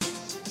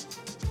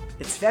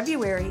It's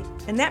February,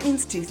 and that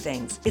means two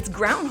things. It's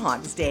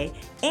Groundhog's Day,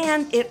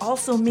 and it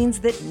also means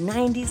that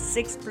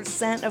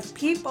 96% of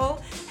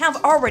people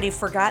have already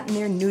forgotten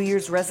their New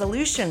Year's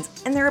resolutions,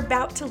 and they're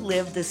about to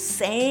live the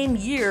same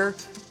year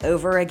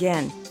over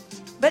again.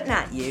 But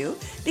not you,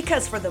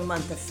 because for the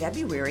month of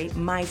February,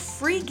 my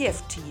free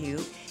gift to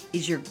you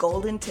is your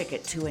golden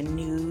ticket to a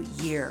new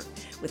year.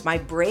 With my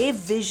Brave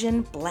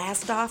Vision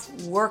Blast Off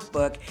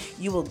workbook,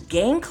 you will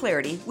gain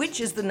clarity,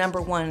 which is the number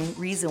one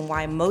reason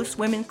why most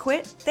women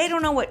quit. They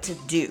don't know what to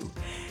do.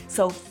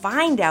 So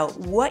find out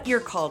what you're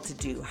called to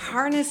do,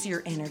 harness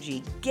your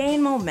energy,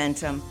 gain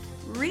momentum,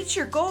 reach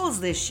your goals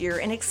this year,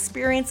 and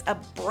experience a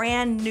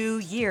brand new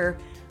year,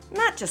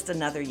 not just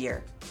another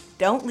year.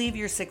 Don't leave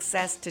your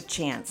success to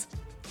chance.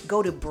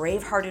 Go to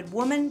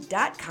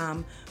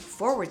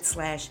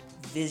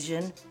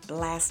braveheartedwoman.com/Vision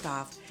Blast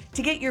Off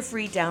to get your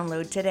free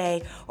download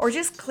today, or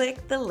just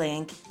click the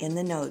link in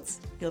the notes.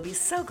 You'll be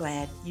so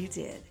glad you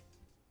did.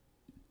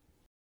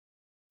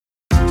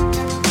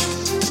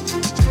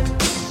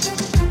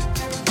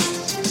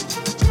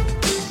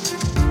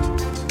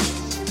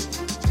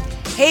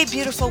 Hey,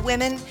 beautiful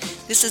women.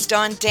 This is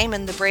Dawn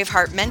Damon, the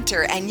Braveheart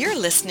Mentor, and you're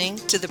listening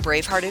to The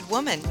Bravehearted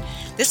Woman.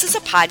 This is a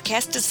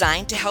podcast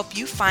designed to help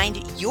you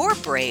find your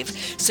brave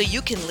so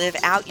you can live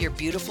out your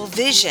beautiful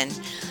vision.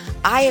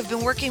 I have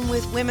been working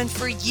with women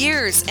for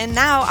years, and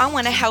now I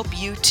want to help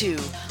you too.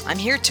 I'm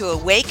here to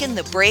awaken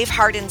the brave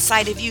heart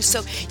inside of you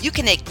so you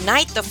can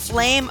ignite the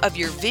flame of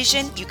your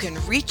vision, you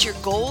can reach your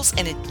goals,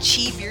 and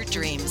achieve your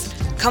dreams.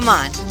 Come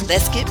on,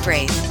 let's get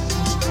brave.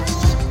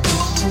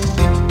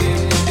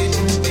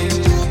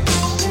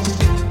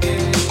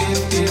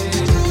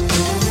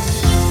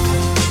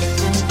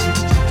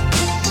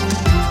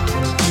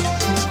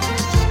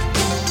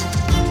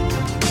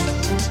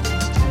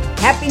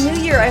 Happy New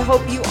Year. I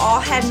hope you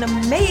all had an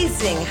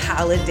amazing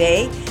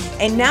holiday.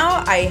 And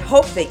now I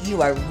hope that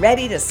you are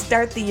ready to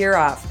start the year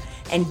off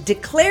and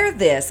declare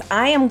this: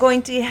 I am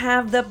going to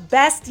have the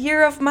best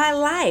year of my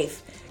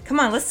life. Come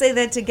on, let's say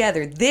that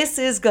together. This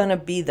is going to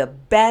be the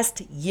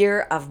best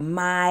year of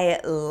my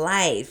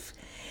life.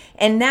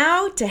 And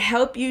now, to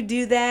help you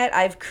do that,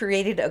 I've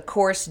created a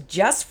course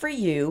just for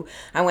you.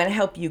 I want to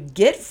help you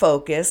get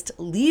focused,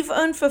 leave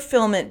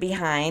unfulfillment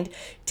behind,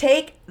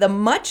 take the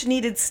much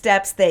needed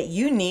steps that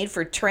you need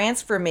for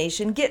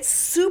transformation, get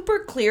super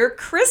clear,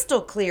 crystal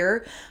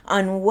clear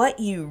on what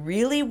you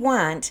really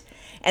want.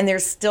 And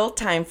there's still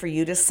time for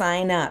you to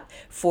sign up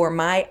for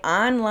my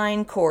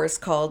online course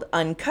called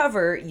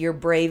Uncover Your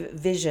Brave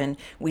Vision.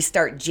 We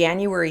start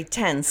January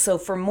 10th. So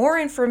for more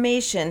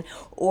information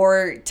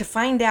or to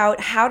find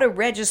out how to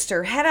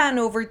register, head on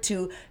over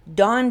to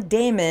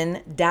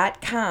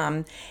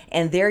dawndamon.com,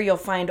 and there you'll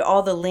find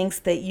all the links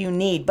that you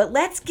need. But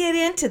let's get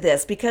into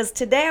this, because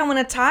today I want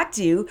to talk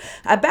to you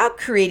about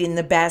creating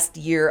the best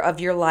year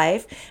of your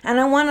life. And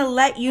I want to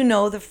let you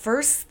know the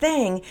first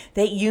thing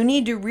that you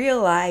need to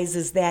realize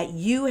is that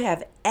you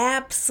have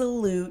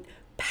absolute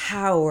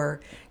power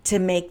to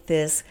make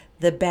this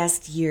the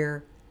best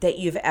year that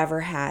you've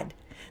ever had.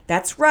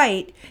 That's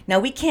right. Now,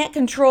 we can't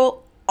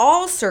control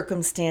all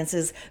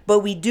circumstances, but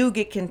we do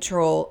get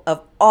control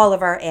of all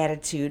of our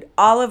attitude,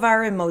 all of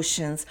our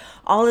emotions,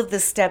 all of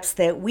the steps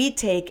that we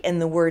take and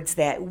the words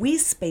that we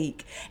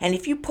speak. And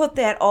if you put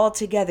that all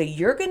together,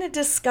 you're going to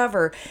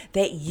discover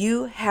that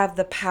you have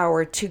the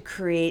power to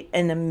create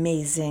an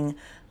amazing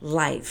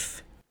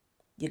life.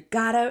 You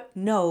gotta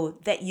know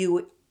that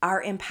you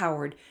are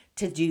empowered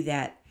to do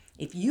that.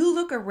 If you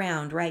look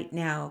around right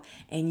now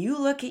and you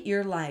look at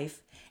your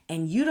life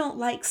and you don't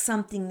like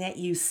something that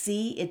you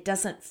see, it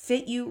doesn't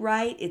fit you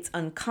right, it's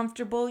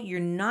uncomfortable, you're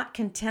not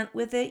content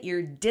with it,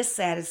 you're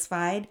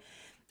dissatisfied,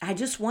 I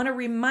just want to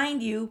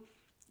remind you,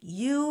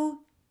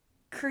 you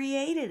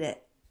created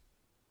it.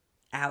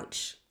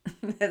 Ouch.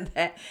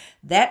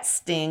 That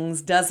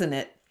stings, doesn't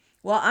it?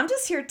 Well, I'm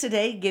just here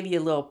today to give you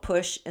a little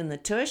push in the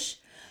tush,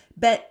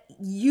 but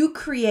you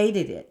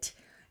created it.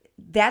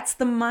 That's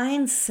the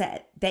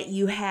mindset that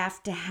you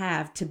have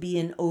to be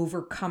an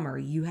overcomer.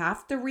 You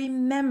have to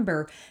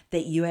remember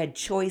that you had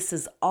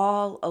choices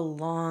all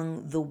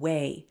along the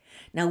way.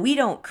 Now, we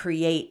don't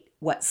create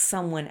what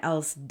someone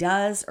else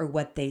does or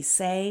what they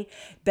say,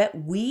 but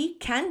we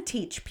can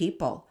teach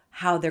people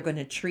how they're going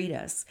to treat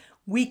us.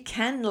 We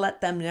can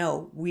let them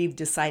know we've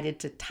decided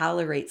to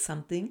tolerate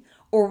something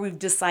or we've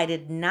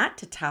decided not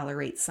to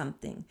tolerate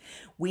something.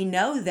 We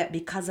know that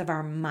because of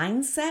our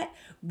mindset,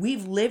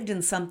 we've lived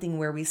in something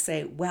where we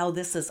say, well,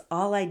 this is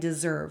all I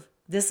deserve.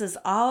 This is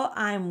all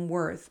I'm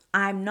worth.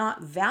 I'm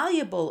not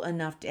valuable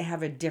enough to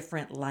have a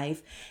different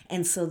life.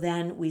 And so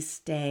then we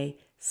stay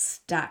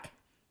stuck.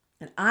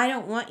 And I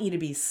don't want you to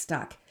be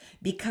stuck,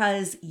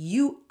 because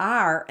you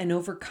are an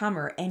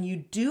overcomer and you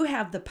do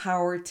have the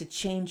power to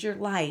change your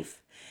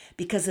life.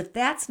 Because if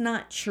that's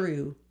not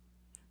true,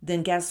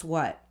 then guess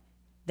what?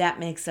 That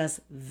makes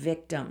us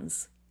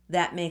victims.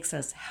 That makes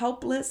us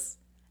helpless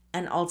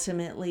and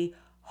ultimately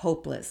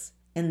hopeless.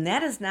 And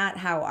that is not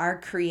how our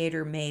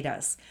Creator made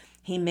us.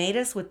 He made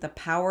us with the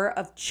power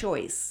of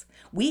choice.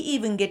 We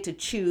even get to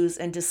choose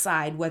and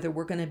decide whether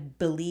we're going to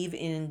believe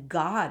in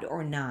God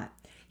or not.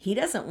 He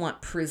doesn't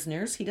want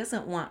prisoners, He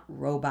doesn't want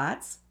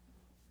robots.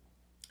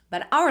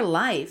 But our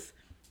life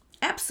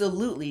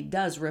absolutely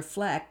does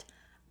reflect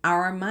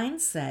our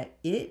mindset.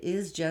 It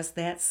is just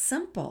that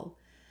simple.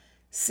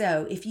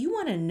 So if you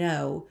want to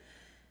know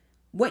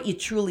what you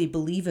truly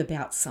believe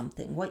about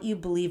something, what you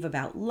believe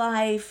about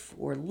life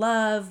or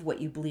love, what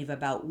you believe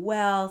about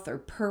wealth or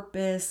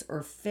purpose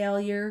or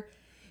failure,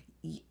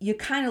 you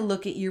kind of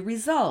look at your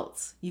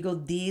results. You go,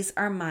 these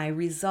are my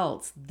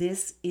results.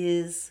 This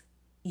is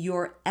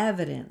your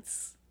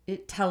evidence.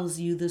 It tells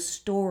you the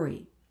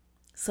story.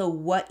 So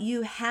what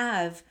you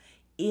have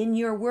in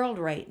your world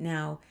right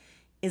now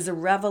is a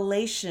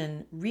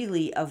revelation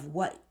really of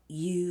what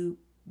you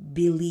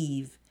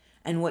believe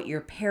and what your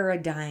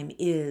paradigm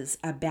is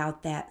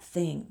about that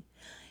thing.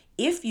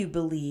 If you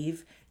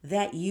believe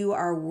that you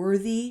are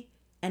worthy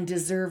and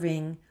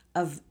deserving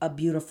of a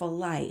beautiful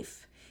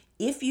life,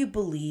 if you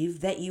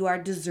believe that you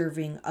are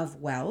deserving of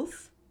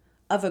wealth,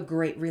 of a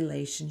great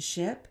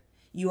relationship,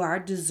 you are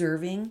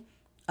deserving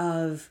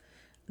of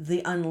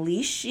the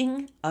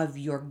unleashing of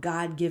your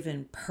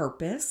God-given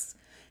purpose,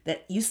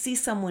 that you see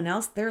someone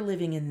else, they're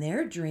living in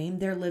their dream,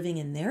 they're living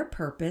in their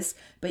purpose,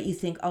 but you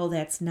think, oh,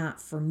 that's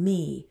not for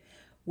me.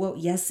 Well,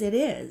 yes, it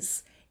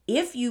is.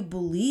 If you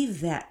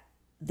believe that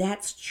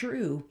that's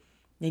true,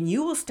 then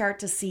you will start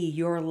to see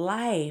your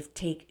life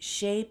take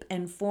shape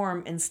and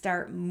form and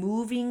start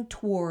moving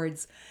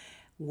towards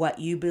what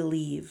you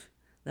believe.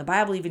 The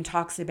Bible even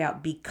talks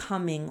about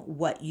becoming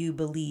what you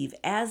believe.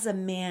 As a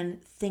man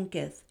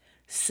thinketh,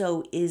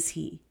 so is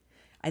he.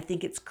 I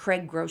think it's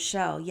Craig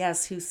Groeschel,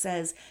 yes, who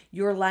says,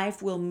 your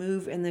life will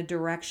move in the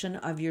direction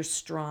of your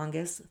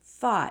strongest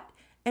thought.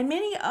 And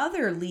many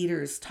other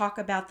leaders talk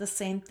about the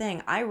same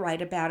thing. I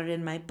write about it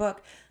in my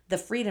book, The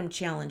Freedom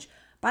Challenge.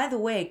 By the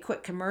way,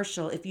 quick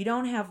commercial, if you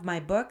don't have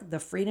my book, The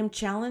Freedom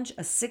Challenge,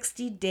 a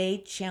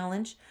 60-day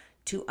challenge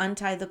to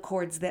untie the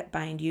cords that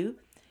bind you,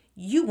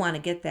 you want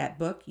to get that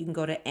book. You can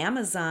go to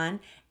Amazon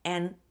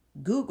and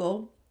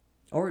Google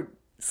or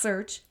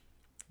search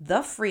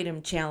The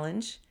Freedom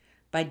Challenge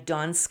by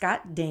Dawn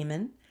Scott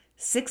Damon,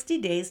 60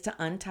 Days to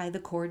Untie the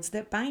Cords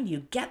That Bind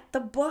You. Get the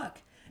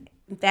book.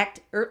 In fact,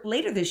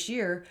 later this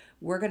year,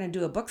 we're going to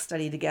do a book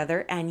study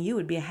together, and you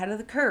would be ahead of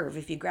the curve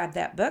if you grab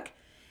that book.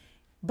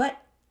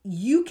 But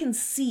you can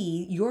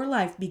see your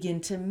life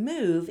begin to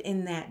move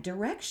in that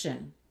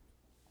direction.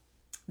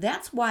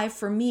 That's why,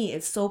 for me,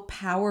 it's so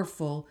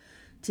powerful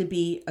to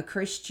be a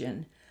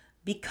Christian,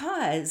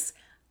 because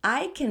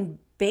I can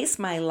base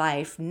my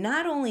life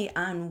not only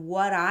on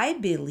what I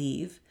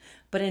believe,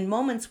 but in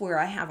moments where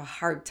I have a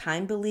hard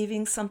time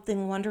believing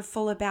something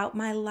wonderful about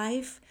my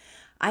life,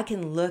 I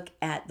can look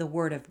at the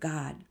Word of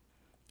God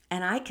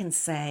and I can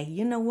say,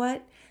 you know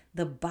what?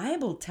 The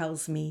Bible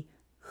tells me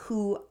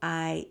who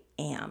I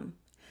am.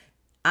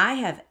 I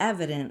have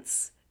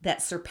evidence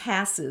that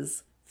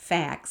surpasses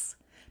facts,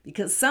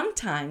 because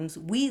sometimes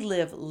we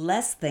live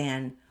less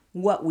than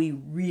what we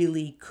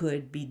really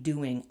could be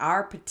doing,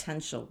 our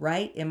potential,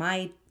 right? Am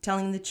I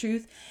telling the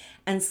truth?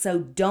 And so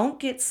don't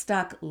get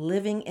stuck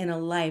living in a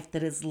life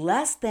that is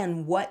less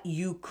than what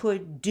you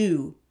could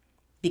do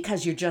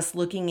because you're just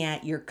looking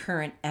at your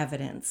current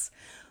evidence.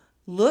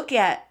 Look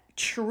at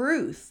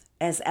truth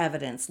as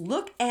evidence.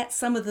 Look at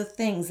some of the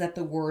things that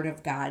the Word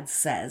of God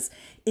says.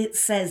 It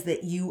says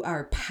that you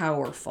are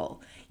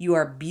powerful, you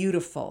are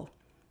beautiful,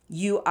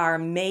 you are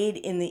made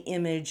in the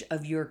image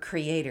of your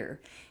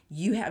Creator.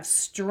 You have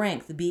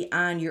strength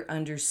beyond your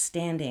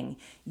understanding.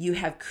 You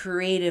have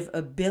creative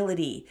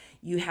ability.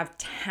 You have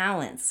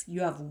talents.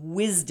 You have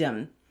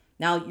wisdom.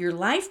 Now, your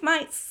life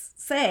might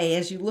say,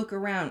 as you look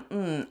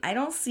around, I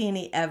don't see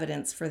any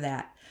evidence for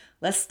that.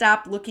 Let's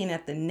stop looking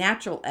at the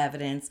natural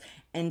evidence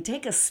and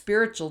take a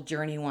spiritual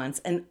journey once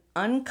and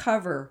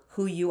uncover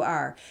who you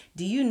are.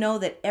 Do you know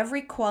that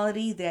every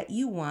quality that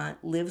you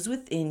want lives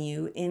within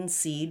you in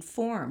seed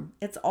form?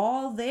 It's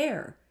all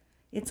there.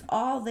 It's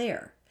all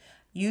there.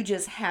 You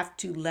just have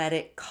to let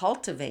it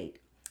cultivate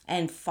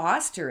and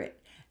foster it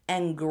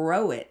and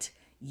grow it.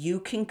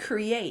 You can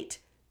create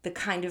the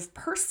kind of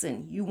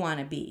person you want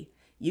to be.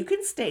 You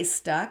can stay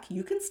stuck.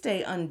 You can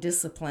stay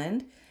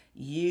undisciplined.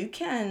 You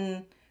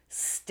can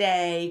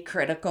stay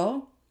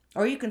critical.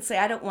 Or you can say,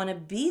 I don't want to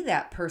be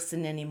that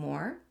person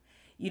anymore.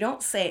 You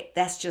don't say,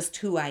 that's just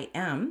who I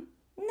am.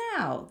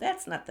 No,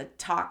 that's not the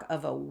talk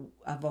of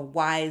a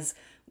wise,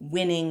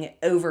 winning,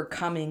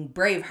 overcoming,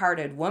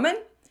 brave-hearted woman.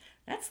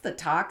 That's the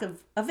talk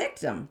of a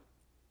victim.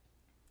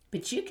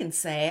 But you can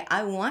say,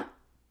 I want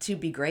to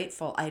be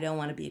grateful. I don't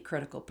want to be a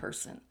critical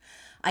person.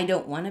 I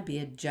don't want to be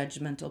a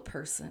judgmental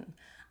person.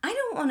 I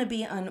don't want to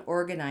be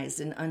unorganized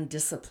and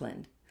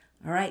undisciplined.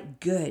 All right,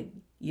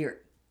 good. You're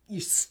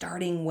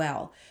starting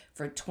well.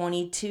 For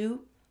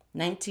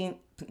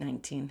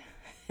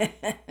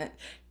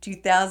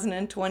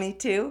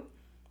 2022,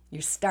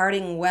 you're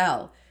starting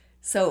well.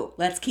 So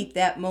let's keep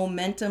that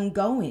momentum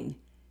going.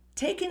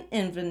 Take an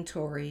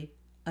inventory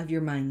of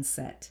your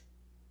mindset.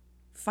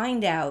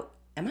 Find out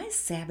Am I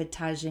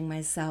sabotaging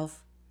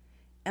myself?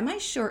 Am I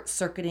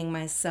short-circuiting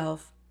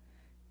myself?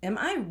 Am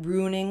I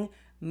ruining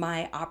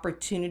my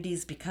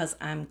opportunities because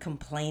I'm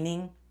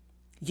complaining?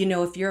 You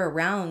know, if you're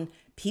around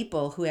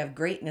people who have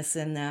greatness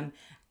in them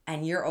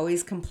and you're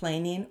always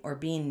complaining or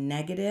being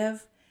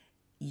negative,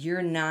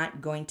 you're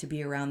not going to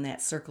be around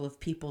that circle of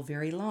people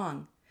very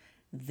long.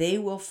 They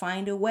will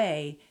find a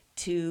way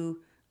to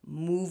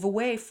move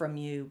away from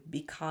you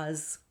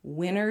because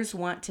winners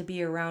want to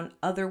be around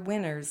other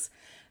winners.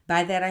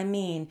 By that I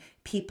mean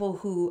people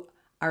who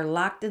are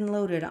locked and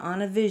loaded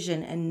on a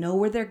vision and know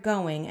where they're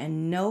going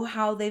and know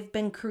how they've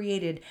been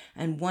created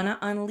and want to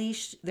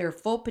unleash their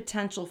full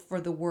potential for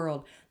the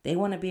world. They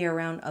want to be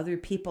around other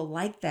people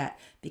like that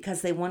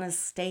because they want to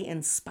stay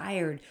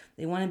inspired.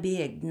 They want to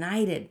be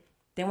ignited.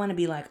 They want to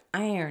be like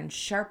iron,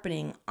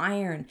 sharpening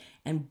iron,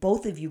 and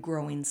both of you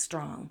growing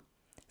strong.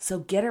 So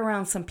get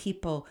around some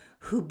people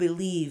who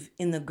believe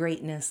in the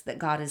greatness that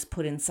God has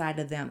put inside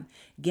of them.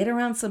 Get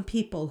around some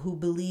people who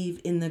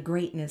believe in the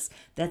greatness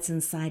that's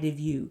inside of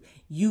you.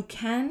 You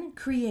can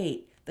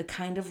create the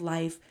kind of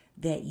life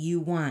that you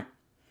want.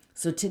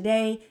 So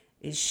today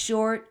is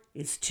short,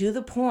 it's to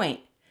the point,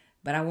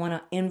 but I want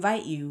to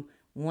invite you,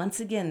 once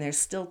again, there's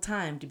still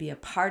time to be a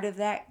part of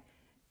that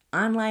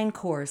online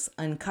course,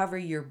 Uncover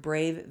Your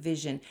Brave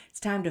Vision. It's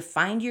time to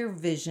find your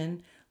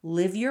vision,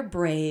 live your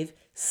brave,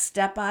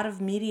 step out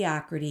of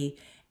mediocrity,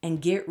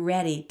 and get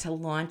ready to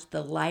launch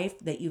the life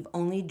that you've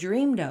only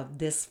dreamed of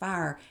this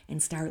far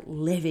and start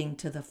living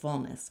to the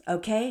fullness.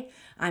 Okay?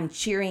 I'm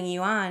cheering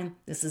you on.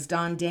 This is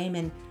Dawn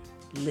Damon.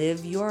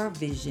 Live your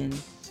vision.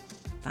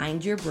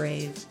 Find your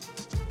brave.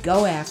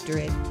 Go after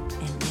it.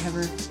 And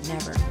never,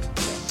 never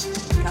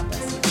quit. God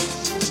bless you.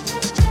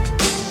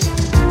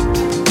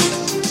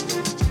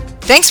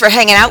 Thanks for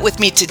hanging out with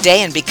me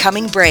today and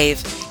becoming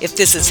brave. If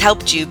this has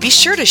helped you, be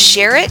sure to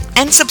share it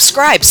and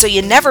subscribe so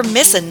you never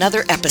miss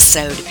another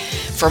episode.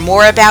 For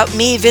more about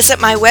me, visit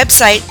my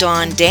website,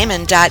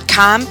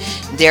 dawndamon.com.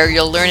 There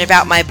you'll learn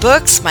about my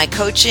books, my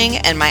coaching,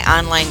 and my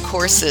online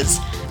courses.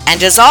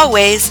 And as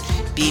always,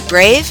 be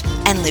brave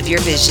and live your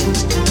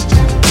vision.